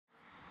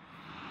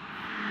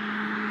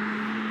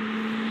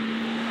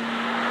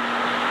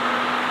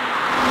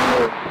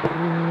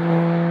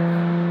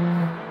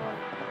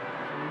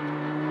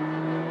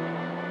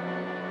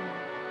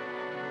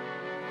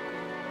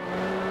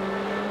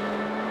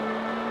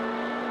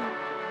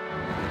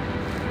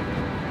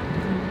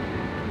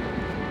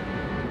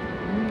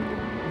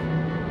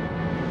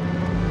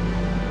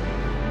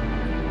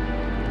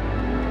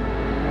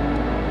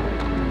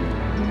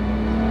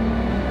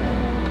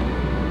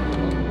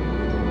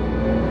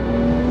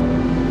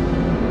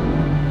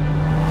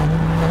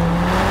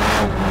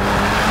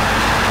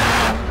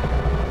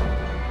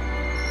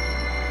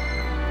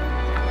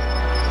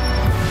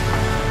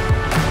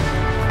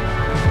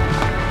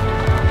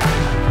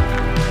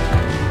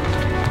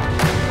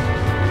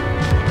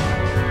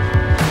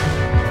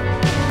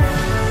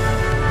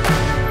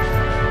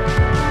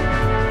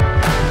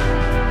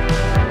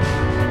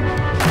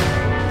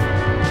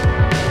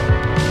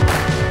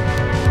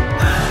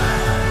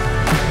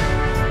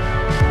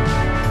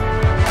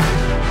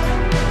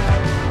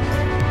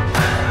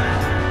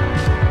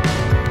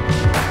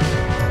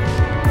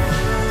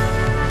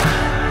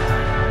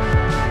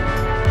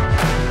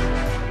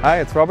Hi,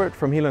 it's Robert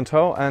from Heel &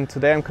 Toe, and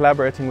today I'm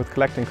collaborating with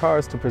Collecting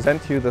Cars to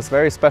present to you this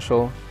very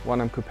special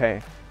 1M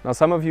Coupe. Now,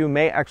 some of you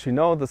may actually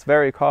know this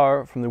very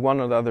car from the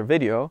one or the other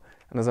video,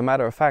 and as a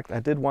matter of fact,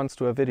 I did once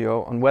do a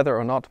video on whether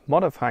or not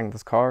modifying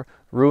this car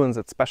ruins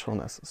its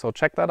specialness. So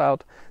check that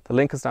out, the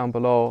link is down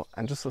below,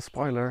 and just a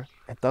spoiler,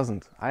 it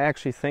doesn't. I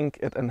actually think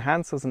it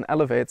enhances and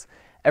elevates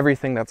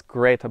everything that's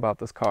great about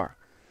this car.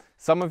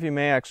 Some of you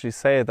may actually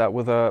say that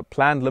with a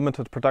planned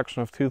limited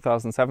production of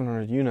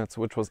 2,700 units,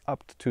 which was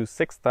upped to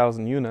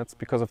 6,000 units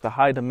because of the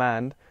high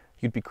demand,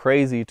 you'd be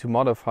crazy to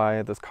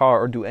modify this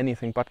car or do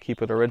anything but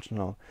keep it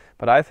original.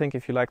 But I think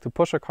if you like to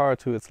push a car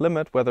to its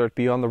limit, whether it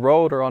be on the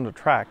road or on the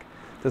track,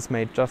 this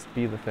may just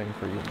be the thing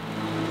for you.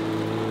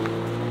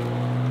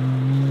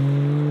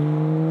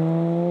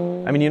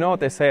 I mean, you know what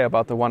they say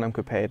about the 1M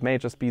Coupe, it may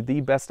just be the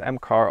best M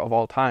car of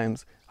all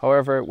times.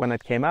 However, when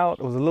it came out,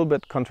 it was a little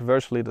bit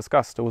controversially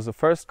discussed. It was the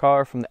first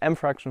car from the M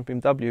fraction of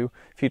BMW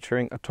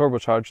featuring a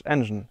turbocharged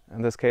engine,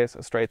 in this case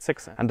a straight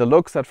 6. And the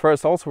looks at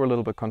first also were a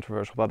little bit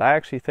controversial, but I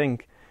actually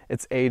think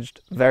it's aged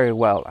very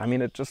well. I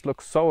mean, it just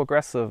looks so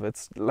aggressive.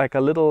 It's like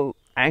a little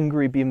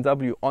angry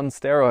BMW on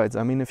steroids.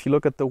 I mean, if you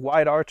look at the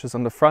wide arches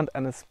on the front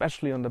and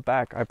especially on the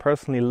back, I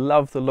personally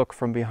love the look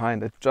from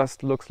behind. It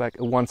just looks like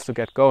it wants to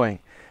get going.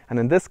 And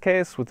in this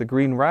case, with the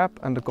green wrap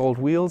and the gold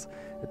wheels,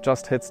 it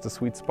just hits the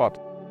sweet spot.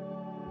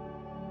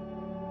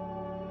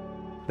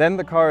 Then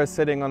the car is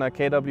sitting on a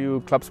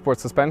KW Clubsport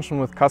suspension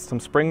with custom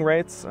spring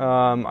rates.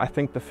 I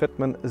think the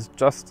fitment is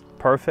just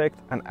perfect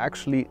and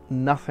actually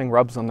nothing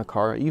rubs on the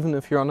car. Even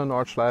if you're on a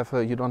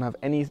Nordschleife, you don't have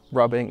any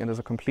rubbing. It is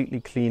a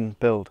completely clean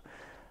build.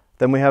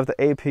 Then we have the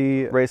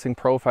AP Racing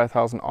Pro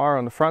 5000R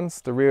on the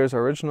fronts. The rears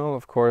are original,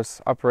 of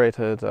course,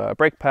 uprated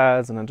brake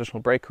pads and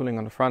additional brake cooling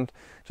on the front,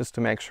 just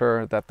to make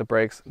sure that the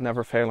brakes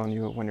never fail on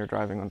you when you're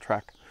driving on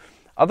track.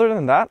 Other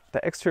than that, the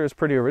exterior is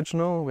pretty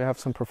original. We have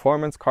some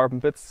performance carbon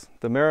bits,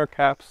 the mirror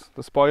caps,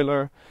 the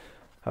spoiler,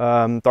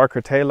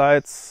 darker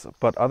taillights,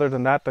 but other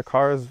than that, the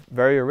car is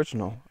very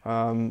original,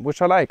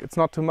 which I like. It's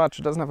not too much.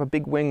 It doesn't have a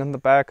big wing on the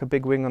back, a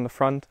big wing on the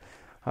front.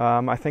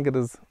 I think it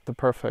is the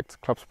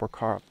perfect Clubsport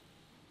car.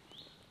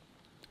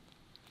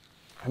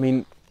 I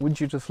mean,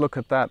 would you just look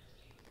at that?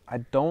 I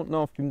don't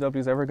know if BMW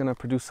is ever going to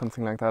produce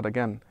something like that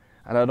again.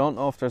 And I don't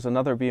know if there's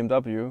another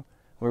BMW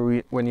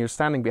where when you're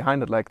standing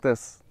behind it like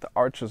this, the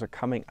arches are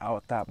coming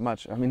out that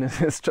much. I mean,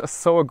 it's just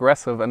so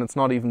aggressive and it's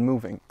not even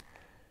moving.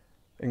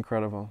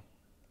 Incredible.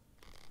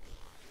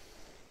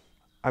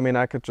 I mean,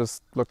 I could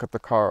just look at the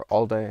car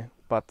all day,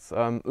 but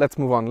let's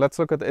move on. Let's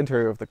look at the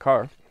interior of the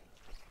car.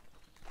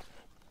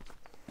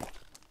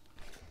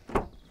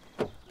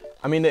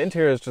 I mean, the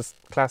interior is just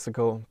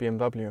classical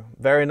BMW.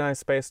 Very nice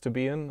space to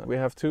be in. We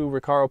have two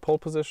Recaro pole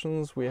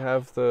positions. We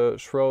have the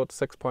Schroth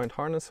 6-point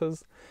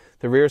harnesses.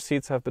 The rear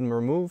seats have been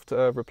removed,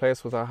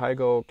 replaced with a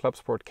Hygo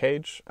Clubsport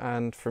cage.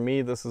 And for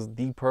me, this is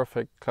the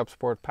perfect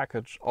Clubsport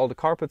package. All the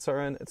carpets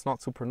are in. It's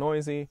not super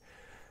noisy.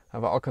 I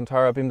have an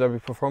Alcantara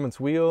BMW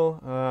Performance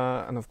wheel.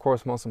 And of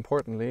course, most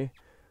importantly,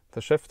 the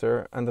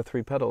shifter and the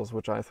 3 pedals,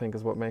 which I think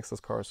is what makes this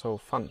car so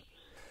fun.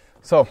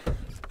 So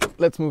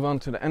let's move on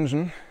to the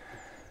engine.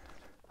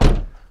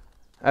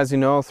 As you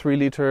know,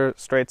 3-liter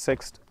straight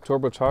 6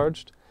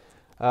 turbocharged.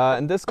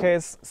 In this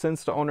case,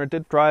 since the owner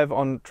did drive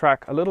on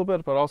track a little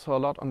bit, but also a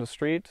lot on the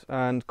street,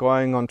 and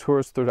going on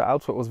tours through the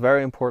Alps, what was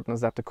very important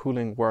is that the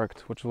cooling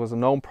worked, which was a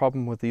known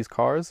problem with these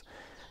cars.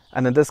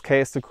 And in this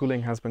case, the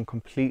cooling has been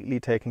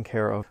completely taken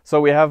care of. So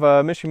we have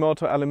a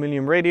Mishimoto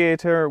aluminium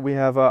radiator, we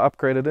have an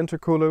upgraded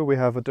intercooler, we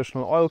have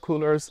additional oil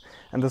coolers,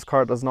 and this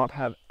car does not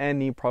have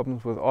any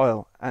problems with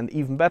oil. And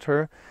even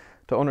better,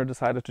 the owner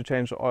decided to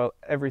change the oil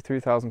every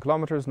 3,000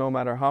 kilometers, no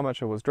matter how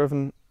much it was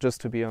driven,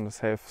 just to be on the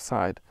safe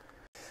side.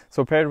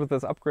 So paired with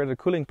this upgraded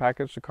cooling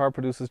package, the car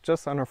produces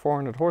just under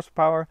 400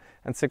 horsepower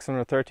and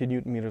 630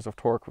 Newton meters of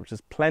torque, which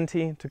is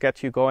plenty to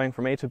get you going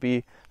from A to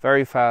B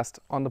very fast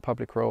on the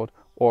public road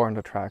or on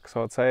the track.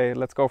 So I'd say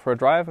let's go for a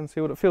drive and see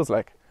what it feels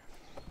like.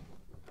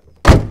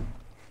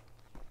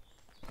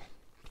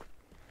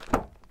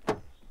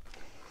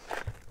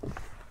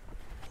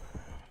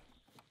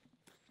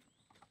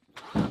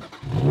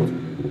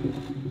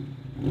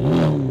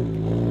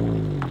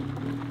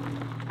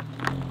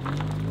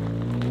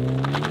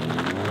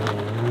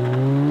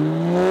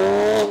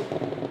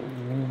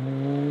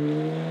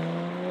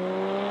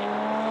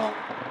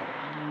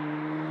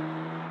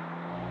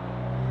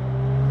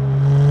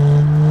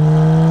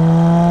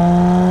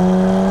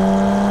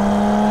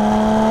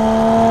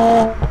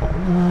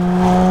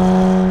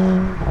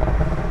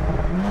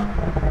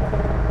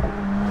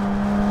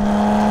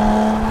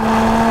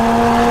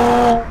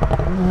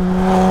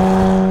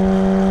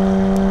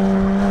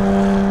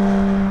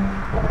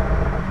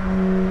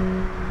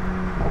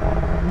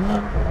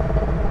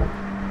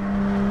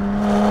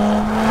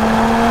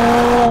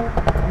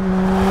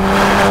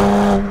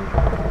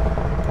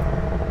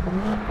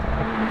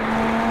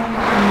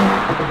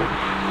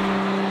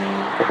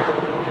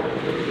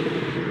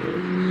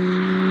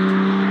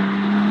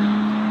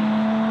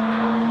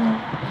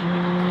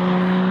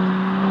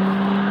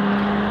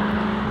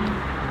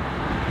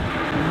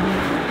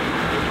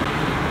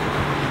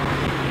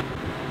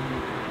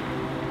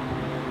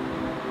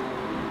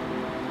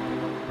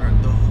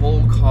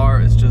 whole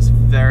car is just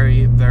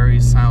very, very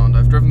sound.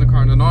 I've driven the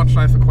car in the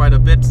Nordschleife for quite a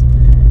bit,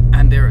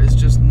 and there is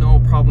just no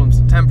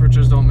problems. The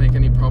temperatures don't make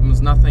any problems.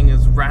 Nothing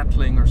is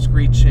rattling or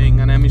screeching,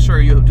 and I'm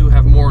sure you do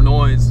have more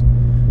noise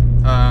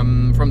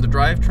from the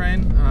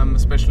drivetrain,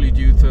 especially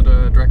due to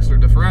the Drexler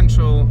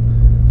differential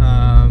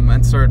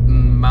and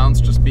certain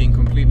mounts just being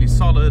completely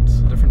solid,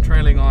 different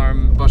trailing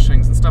arm,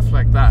 bushings and stuff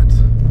like that.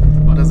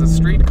 But as a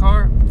street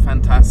car,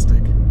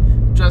 fantastic.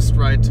 Just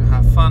right to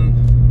have fun,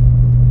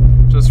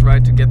 just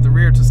right to get the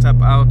rear to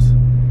step out.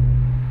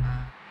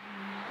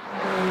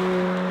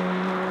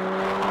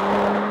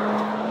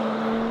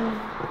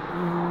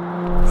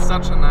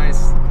 Such a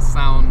nice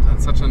sound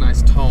and such a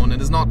nice tone. It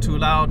is not too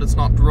loud, it's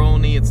not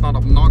drony, it's not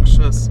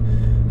obnoxious,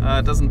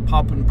 it doesn't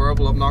pop and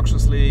burble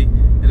obnoxiously.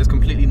 It is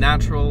completely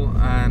natural,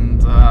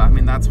 and I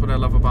mean, that's what I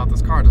love about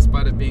this car.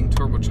 Despite it being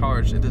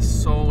turbocharged, it is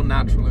so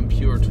natural and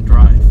pure to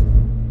drive.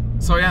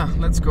 So yeah,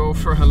 let's go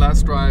for a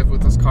last drive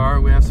with this car.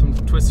 We have some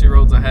twisty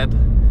roads ahead.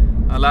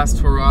 A last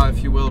hurrah,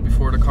 if you will,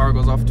 before the car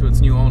goes off to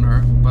its new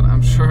owner. But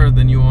I'm sure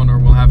the new owner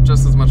will have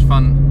just as much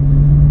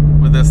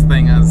fun with this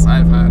thing as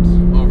I've had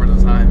over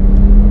the time.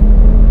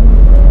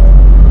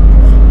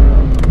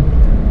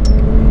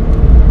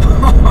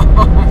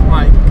 Oh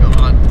my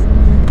god,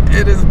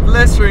 it is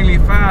blisteringly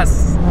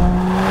fast.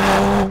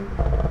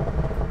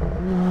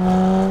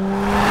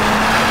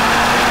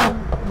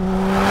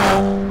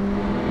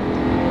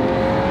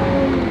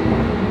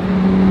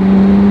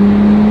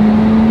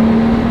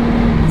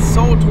 It's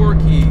so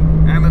torquey,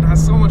 and it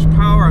has so much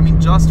power. I mean,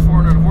 just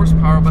 400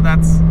 horsepower, but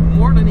that's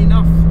more than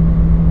enough.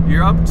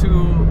 You're up to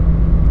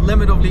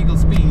limit of legal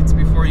speeds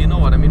before you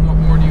know it. I mean, what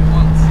more do you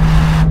want?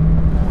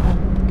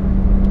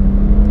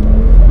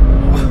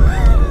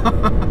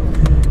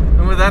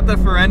 And with that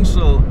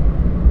differential,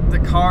 the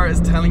car is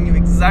telling you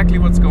exactly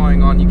what's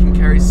going on. You can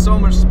carry so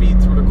much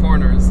speed through the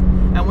corners,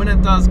 and when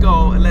it does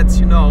go, it lets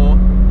you know,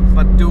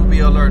 but do be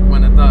alert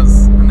when it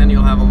does, and then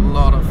you'll have a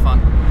lot of fun.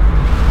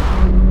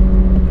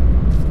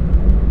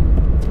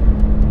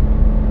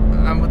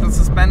 And with the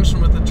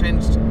suspension, with the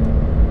changed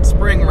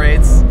spring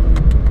rates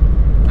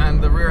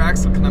and the rear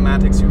axle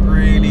kinematics, you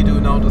really do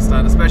notice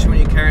that, especially when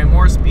you carry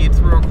more speed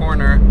through a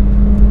corner.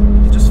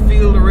 You just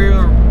feel the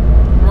rear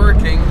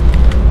working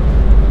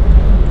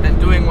and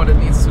doing what it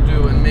needs to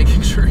do, and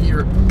making sure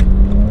you're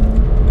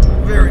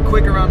very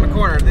quick around the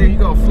corner. There you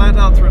go, flat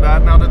out through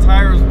that. Now the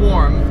tire is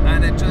warm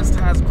and it just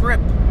has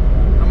grip.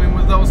 I mean,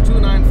 with those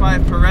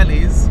 295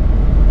 Pirellis,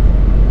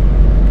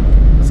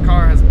 this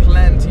car has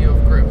plenty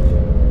of grip.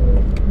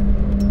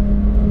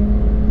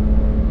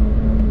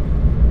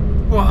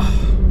 Whoa,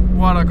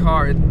 what a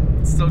car. It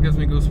still gives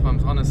me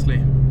goosebumps,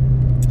 honestly.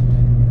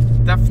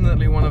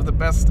 Definitely one of the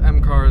best M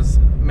cars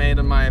made,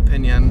 in my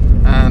opinion,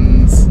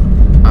 and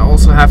I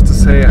also have to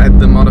say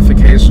the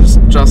modifications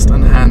just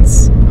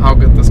enhance how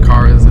good this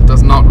car is. It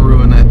does not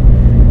ruin it.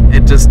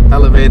 It just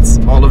elevates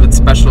all of its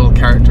special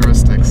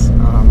characteristics.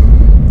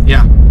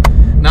 Yeah.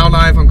 Now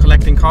live on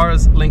Collecting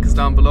Cars. Link is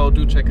down below.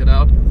 Do check it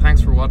out.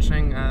 Thanks for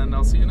watching, and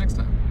I'll see you next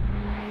time.